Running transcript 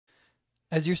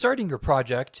As you're starting your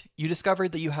project, you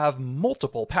discovered that you have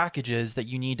multiple packages that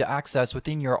you need to access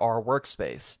within your R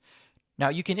workspace. Now,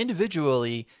 you can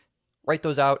individually write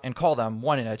those out and call them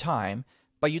one at a time,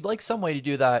 but you'd like some way to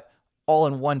do that all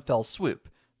in one fell swoop.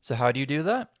 So how do you do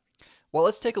that? Well,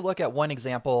 let's take a look at one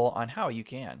example on how you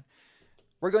can.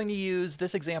 We're going to use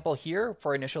this example here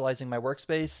for initializing my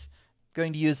workspace. I'm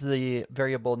going to use the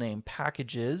variable name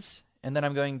packages, and then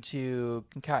I'm going to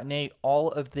concatenate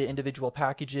all of the individual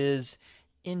packages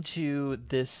into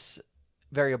this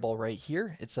variable right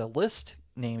here. It's a list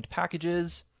named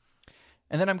packages.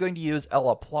 And then I'm going to use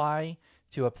lapply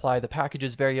to apply the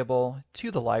packages variable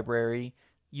to the library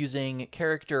using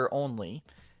character only.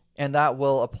 And that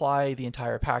will apply the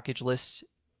entire package list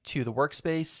to the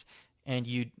workspace. And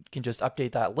you can just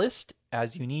update that list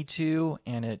as you need to.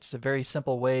 And it's a very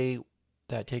simple way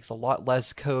that takes a lot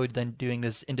less code than doing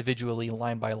this individually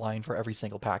line by line for every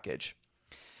single package.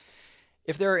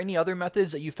 If there are any other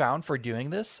methods that you found for doing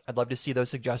this, I'd love to see those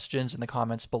suggestions in the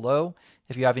comments below.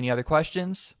 If you have any other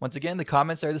questions, once again, the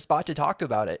comments are the spot to talk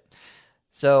about it.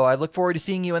 So I look forward to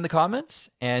seeing you in the comments,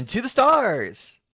 and to the stars!